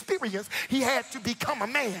human experience, he had to become a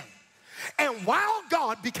man. And while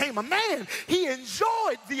God became a man, he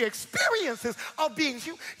enjoyed the experiences of being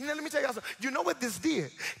human. You know, let me tell you something. You know what this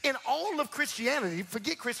did? In all of Christianity,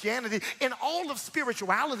 forget Christianity, in all of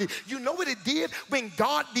spirituality, you know what it did when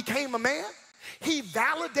God became a man? He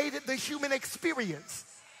validated the human experience.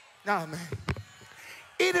 Nah, man.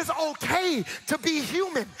 It is okay to be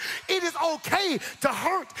human. It is okay to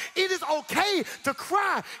hurt. It is okay to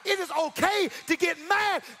cry. It is okay to get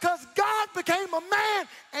mad because God became a man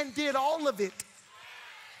and did all of it.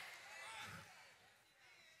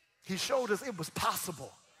 He showed us it was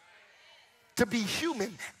possible to be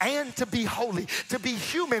human and to be holy, to be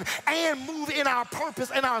human and move in our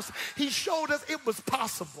purpose and ours. He showed us it was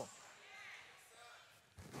possible.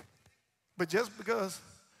 But just because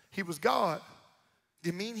he was God,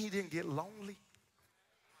 did it mean he didn't get lonely?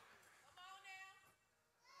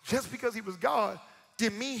 Just because he was God,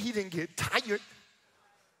 did it mean he didn't get tired?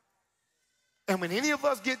 And when any of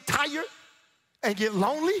us get tired and get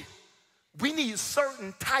lonely, we need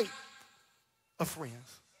certain type of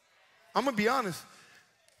friends. I'm going to be honest.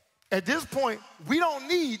 At this point, we don't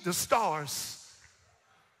need the stars.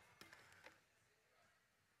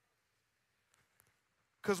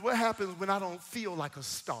 Because what happens when I don't feel like a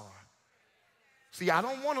star? See, I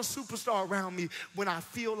don't want a superstar around me when I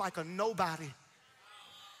feel like a nobody.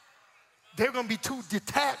 they're going to be too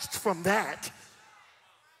detached from that.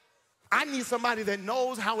 I need somebody that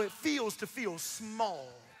knows how it feels to feel small,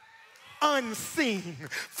 unseen,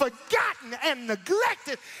 forgotten, and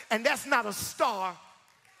neglected, and that's not a star.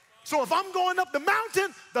 So if I'm going up the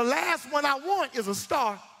mountain, the last one I want is a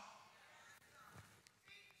star.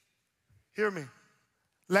 Hear me.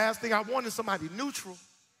 Last thing I want is somebody neutral,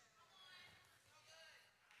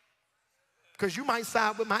 because you might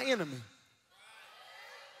side with my enemy.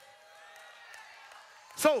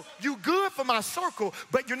 So you good for my circle,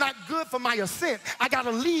 but you're not good for my ascent. I got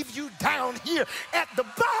to leave you down here at the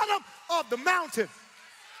bottom of the mountain.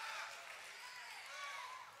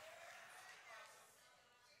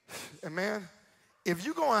 And man, if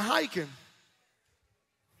you're going hiking,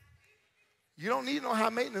 you don't need no high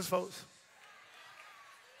maintenance folks.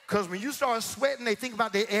 Because when you start sweating, they think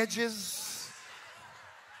about their edges.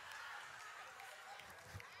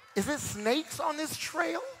 Is it snakes on this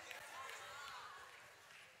trail?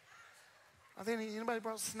 I think anybody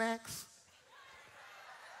brought snacks?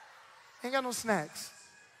 Ain't got no snacks.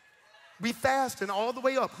 We fasting all the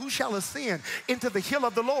way up. Who shall ascend into the hill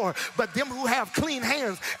of the Lord? But them who have clean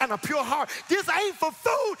hands and a pure heart. This ain't for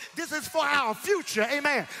food. This is for our future.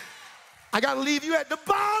 Amen. I got to leave you at the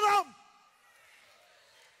bottom.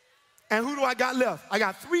 And who do I got left? I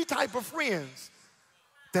got 3 types of friends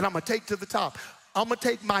that I'm going to take to the top. I'm going to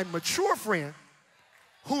take my mature friend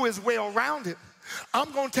who is well-rounded.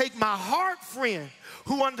 I'm going to take my heart friend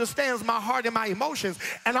who understands my heart and my emotions,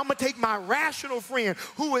 and I'm going to take my rational friend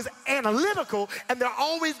who is analytical, and they're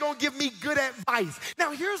always going to give me good advice.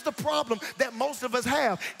 Now, here's the problem that most of us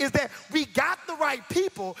have, is that we got the right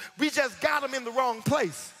people, we just got them in the wrong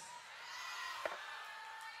place.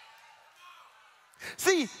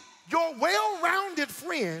 See, your well-rounded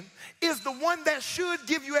friend is the one that should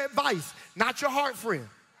give you advice, not your heart friend.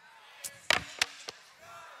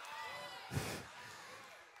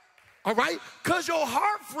 All right? Because your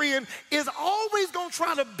heart friend is always going to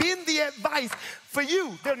try to bend the advice for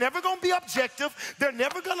you. They're never going to be objective. They're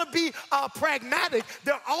never going to be pragmatic.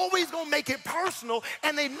 They're always going to make it personal,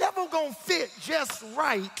 and they never going to fit just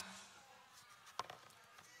right.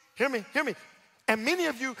 Hear me, hear me. And many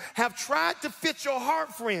of you have tried to fit your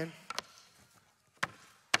heart friend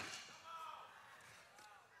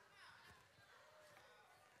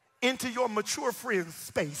into your mature friend's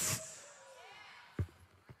space.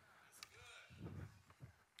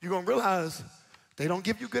 You're going to realize they don't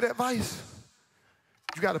give you good advice.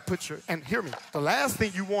 You got to put your, and hear me, the last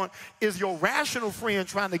thing you want is your rational friend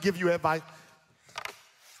trying to give you advice.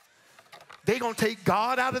 They're going to take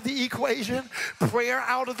God out of the equation, prayer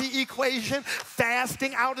out of the equation,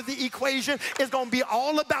 fasting out of the equation. It's going to be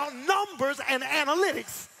all about numbers and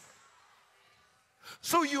analytics.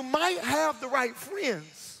 So you might have the right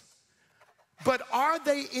friends, but are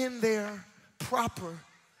they in their proper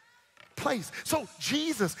place? So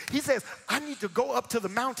Jesus, he says, I need to go up to the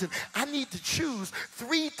mountain. I need to choose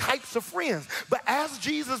 3 types of friends. But as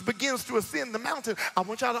Jesus begins to ascend the mountain, I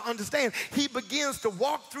want y'all to understand, he begins to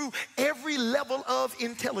walk through every level of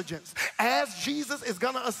intelligence. As Jesus is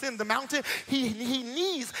going to ascend the mountain, he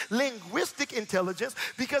needs linguistic intelligence,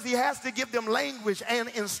 because he has to give them language and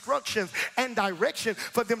instructions and direction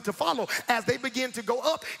for them to follow. As they begin to go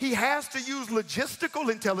up, he has to use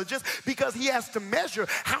logistical intelligence, because he has to measure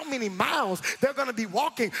how many miles they're going to be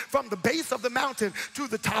walking from the base of the mountain to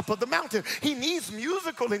the top of the mountain. He needs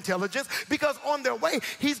musical intelligence, because on their way,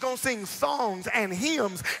 he's going to sing songs and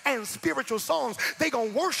hymns and spiritual songs. They're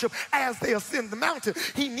going to worship as they ascend the mountain.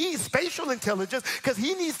 He needs spatial intelligence, because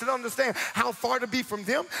he needs to understand how far to be from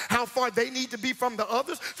them, how far they need to be from the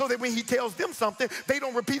others, so that when he tells them something, they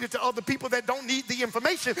don't repeat it to other people that don't need the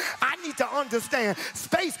information. I need to understand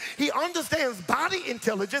space. He understands body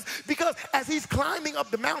intelligence, because as he's climbing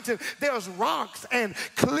up the mountain, there's rocks and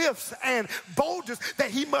cliffs and boulders that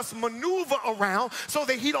he must maneuver around so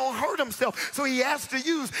that he don't hurt himself. So he has to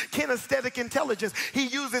use kinesthetic intelligence. He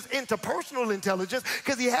uses interpersonal intelligence,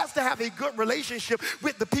 because he has to have a good relationship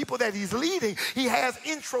with the people that he's leading. He has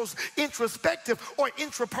introspective or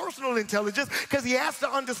intrapersonal intelligence, because he has to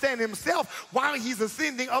understand himself while he's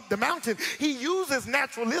ascending up the mountain. He uses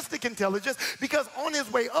naturalistic intelligence, because on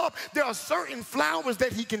his way up, there are certain flowers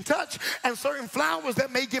that he can touch and certain flowers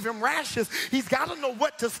that may give him crashes. He's got to know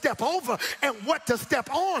what to step over and what to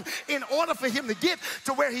step on in order for him to get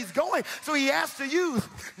to where he's going. So he has to use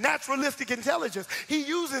naturalistic intelligence. He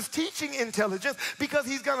uses teaching intelligence because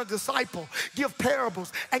he's going to disciple, give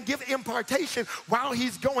parables, and give impartation while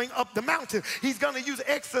he's going up the mountain. He's going to use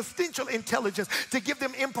existential intelligence to give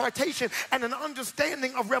them impartation and an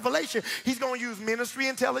understanding of revelation. He's going to use ministry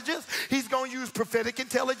intelligence. He's going to use prophetic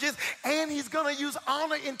intelligence. And he's going to use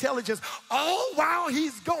honor intelligence, all while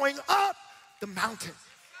he's going up the mountain.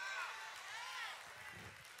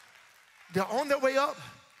 They're on their way up.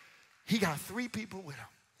 He got 3 people with him.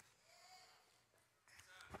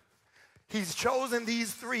 He's chosen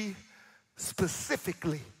these 3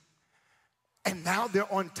 specifically. And now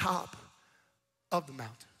they're on top of the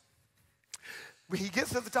mountain. When he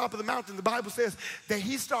gets to the top of the mountain, the Bible says that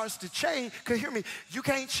he starts to change. Because hear me, you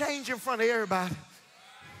can't change in front of everybody.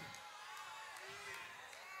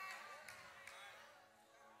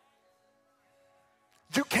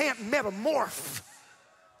 You can't metamorph.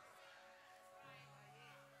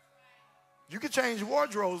 You can change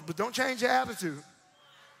wardrobes, but don't change your attitude.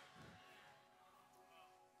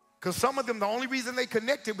 Because some of them, the only reason they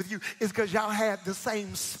connected with you is because y'all had the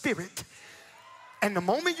same spirit. And the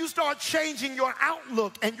moment you start changing your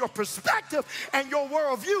outlook and your perspective and your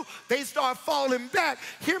worldview, they start falling back.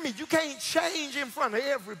 Hear me, you can't change in front of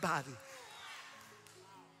everybody.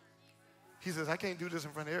 He says, I can't do this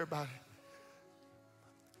in front of everybody.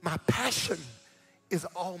 My passion is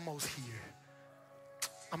almost here.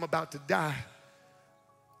 I'm about to die.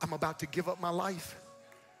 I'm about to give up my life.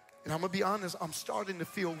 And I'm going to be honest, I'm starting to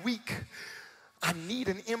feel weak. I need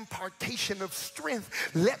an impartation of strength.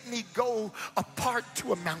 Let me go apart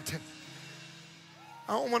to a mountain.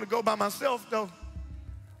 I don't want to go by myself, though.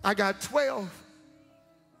 I got 12.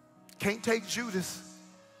 Can't take Judas.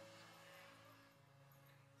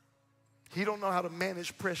 He don't know how to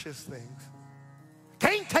manage precious things.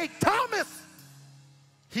 Can't take Thomas.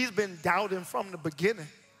 He's been doubting from the beginning.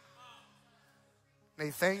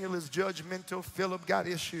 Nathaniel is judgmental. Philip got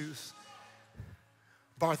issues.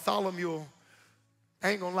 Bartholomew, I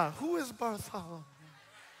ain't gonna lie. Who is Bartholomew?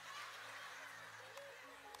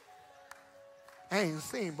 I ain't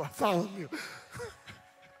seen Bartholomew.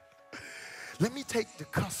 Let me take the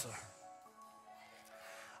cusser.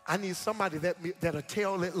 I need somebody that'll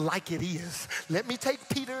tell it like it is. Let me take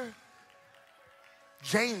Peter.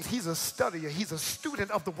 James, he's a studier. He's a student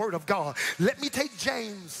of the Word of God. Let me take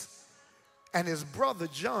James. And his brother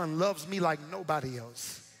John loves me like nobody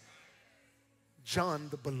else. John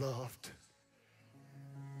the beloved.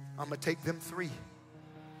 I'm going to take them 3.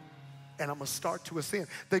 And I'm going to start to ascend.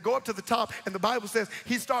 They go up to the top, and the Bible says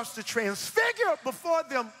he starts to transfigure before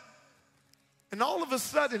them. And all of a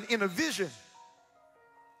sudden, in a vision,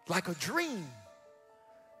 like a dream,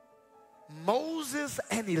 Moses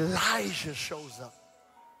and Elijah shows up.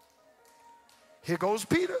 Here goes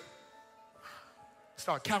Peter.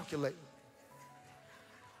 Start calculating.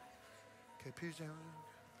 Okay, Peter.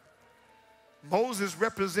 Moses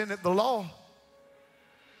represented the law.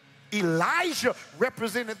 Elijah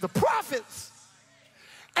represented the prophets.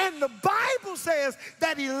 And the Bible says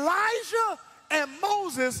that Elijah and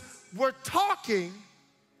Moses were talking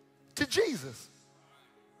to Jesus.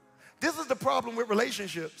 This is the problem with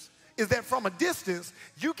relationships, is that from a distance,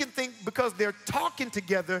 you can think because they're talking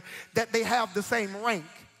together that they have the same rank.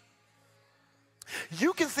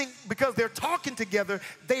 You can think because they're talking together,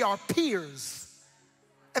 they are peers.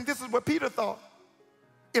 And this is what Peter thought.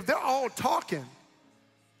 If they're all talking,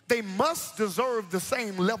 they must deserve the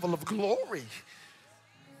same level of glory.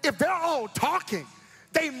 If they're all talking,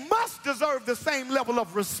 they must deserve the same level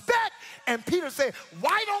of respect. And Peter said,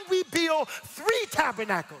 why don't we build 3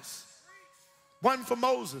 tabernacles? One for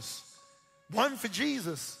Moses, one for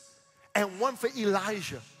Jesus, and one for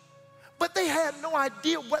Elijah. But they had no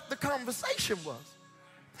idea what the conversation was.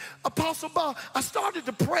 Apostle Bob, I started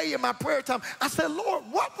to pray in my prayer time. I said, Lord,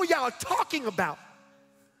 what were y'all talking about?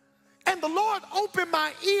 And the Lord opened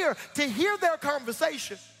my ear to hear their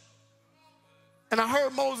conversation. And I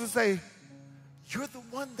heard Moses say, you're the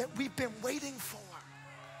one that we've been waiting for.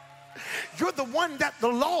 You're the one that the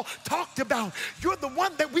law talked about. You're the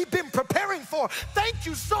one that we've been preparing for. Thank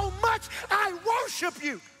you so much. I worship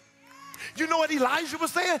you. You know what Elijah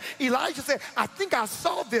was saying? Elijah said, I think I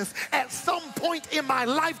saw this at some point in my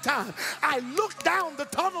lifetime. I looked down the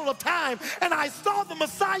tunnel of time and I saw the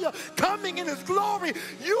Messiah coming in his glory.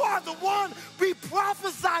 You are the one we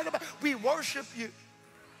prophesied about. We worship you.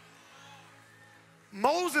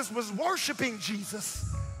 Moses was worshiping Jesus.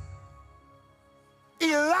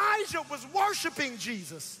 Elijah was worshiping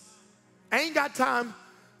Jesus. I ain't got time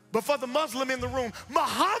But for the Muslim in the room,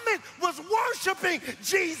 Muhammad was worshiping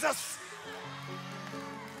Jesus.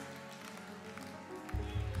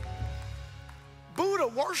 Buddha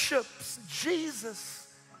worships Jesus.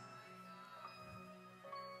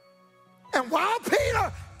 And while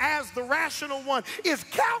Peter, as the rational one, is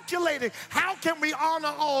calculating how can we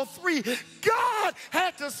honor all three, God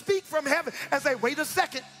had to speak from heaven and say, wait a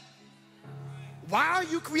second. Why are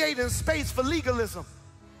you creating space for legalism?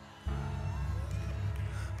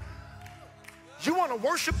 You want to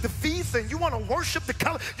worship the feast and you want to worship the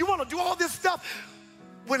color. You want to do all this stuff.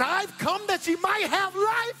 When I've come that you might have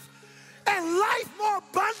life and life more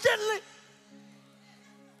abundantly.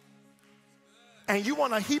 And you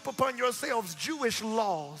want to heap upon yourselves Jewish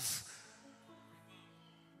laws.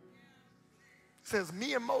 It says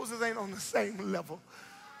me and Moses ain't on the same level.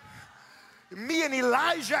 Me and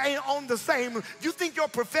Elijah ain't on the same. You think your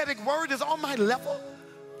prophetic word is on my level?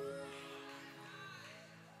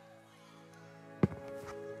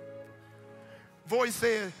 Voice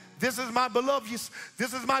said, this is my beloved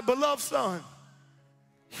son.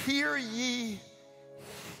 Hear ye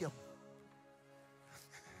him.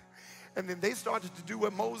 And then they started to do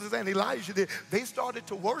what Moses and Elijah did. They started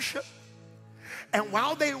to worship. And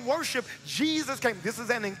while they worship, Jesus came. This is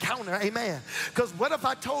an encounter, amen. Because what if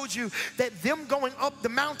I told you that them going up the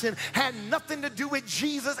mountain had nothing to do with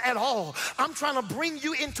Jesus at all? I'm trying to bring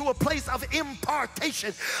you into a place of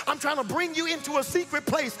impartation. I'm trying to bring you into a secret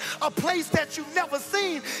place, a place that you've never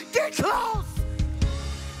seen. Get close.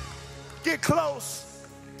 Get close.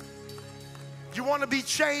 You want to be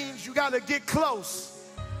changed, you got to get close.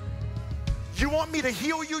 You want me to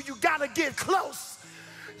heal you, you got to get close.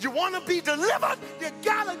 You want to be delivered, you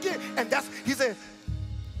gotta get, and that's, he said,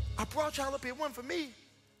 I brought y'all up here, one for me.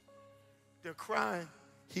 They're crying.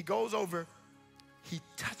 He goes over, he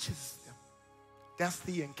touches them. That's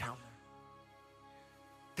the encounter.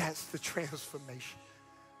 That's the transformation.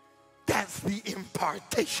 That's the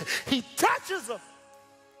impartation. He touches them.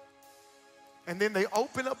 And then they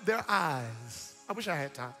open up their eyes. I wish I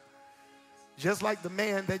had time. Just like the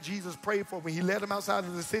man that Jesus prayed for, when he led him outside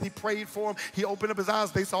of the city, prayed for him, he opened up his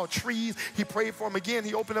eyes, they saw trees, he prayed for him again,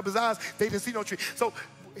 he opened up his eyes, they didn't see no tree. So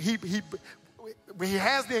when he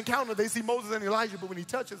has the encounter, they see Moses and Elijah, but when he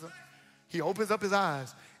touches them, he opens up his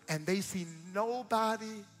eyes, and they see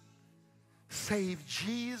nobody save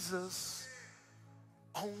Jesus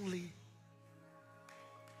only.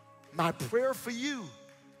 My prayer for you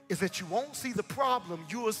is that you won't see the problem,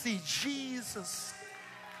 you will see Jesus.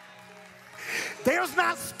 There's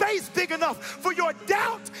not space big enough for your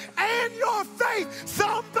doubt and your faith.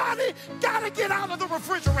 Somebody got to get out of the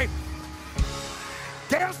refrigerator.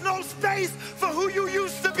 There's no space for who you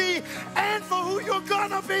used to be and for who you're going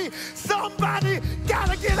to be. Somebody got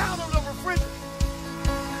to get out of the refrigerator.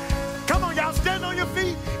 Come on, y'all, stand on your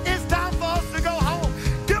feet.